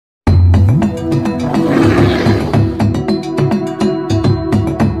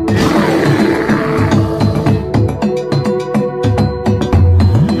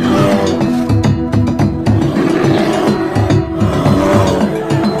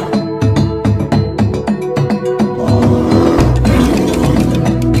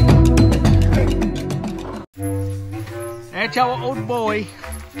our old boy.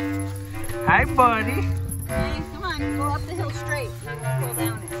 Hi, buddy. Hey, come on, go up the hill straight. Pull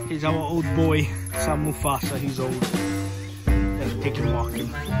down it. He's our old boy, son Mufasa. He's old. Let's take him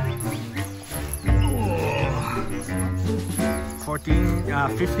walking. Oh.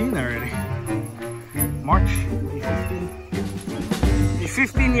 15 already. March, he's 15. A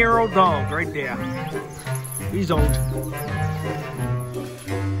 15-year-old dog right there. He's old.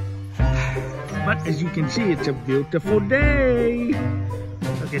 But as you can see, it's a beautiful day.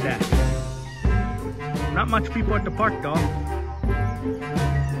 Look at that. Not much people at the park though.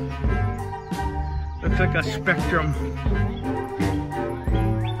 Looks like a spectrum.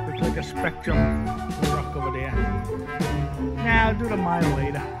 Looks like a spectrum rock over there. Nah, I'll do the mile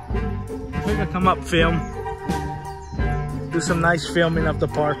later. I think I'll come up, film. Do some nice filming of the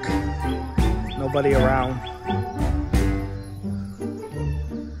park. Nobody around.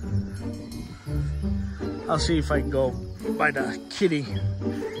 I'll see if I can go by the kitty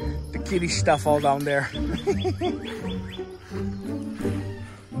stuff all down there.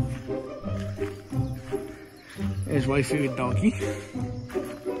 There's my favorite donkey.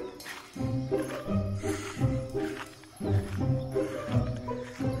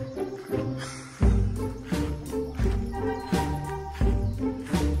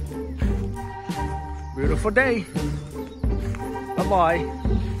 Beautiful day. Bye-bye.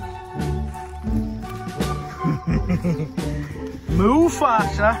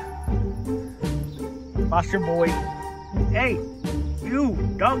 Mufasa. Foster boy. Hey, you,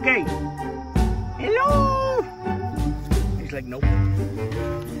 doggy. Hello. He's like, nope.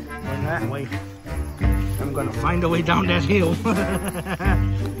 Going that way. I'm gonna find a way down that hill.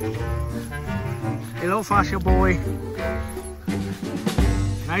 Hello, Foster boy.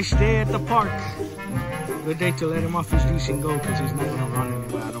 Nice day at the park. Good day to let him off his leash and go because he's not gonna run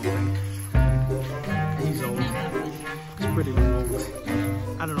anywhere, I don't think. He's old. He's pretty old.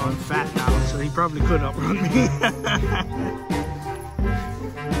 I don't know, I'm fat now, so he probably could outrun me.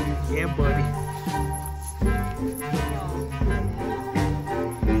 Yeah, buddy.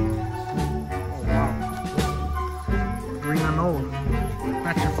 Oh, wow. Green and old.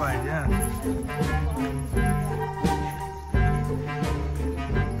 Petrified, yeah.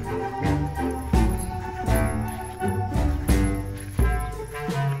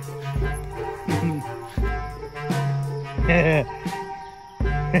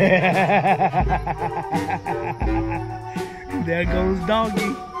 There goes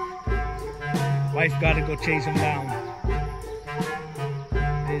doggy. Wife gotta go chase him down.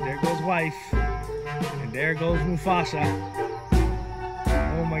 Hey, there goes wife. And there goes Mufasa.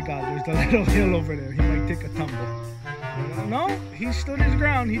 Oh my god, there's the little hill over there. He might take a tumble. No, he stood his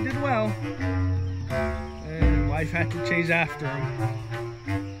ground. He did well. And wife had to chase after him.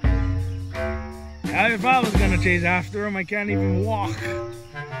 If I was gonna chase after him, I can't even walk.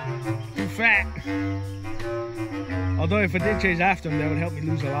 Too fat. Although if I did chase after him, that would help me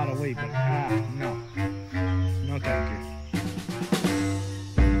lose a lot of weight, but no. No thank you.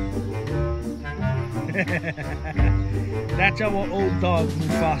 That's our old dog,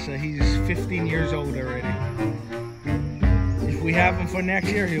 Mufasa. He's 15 years old already. If we have him for next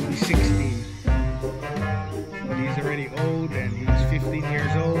year, he'll be 16. But he's already old and he's 15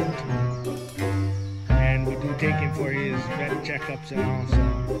 years old. And we do take him for his vet checkups and all, so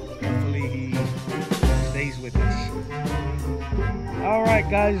hopefully he stays with us. Alright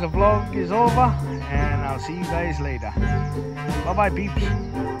guys, the vlog is over and I'll see you guys later. Bye bye peeps.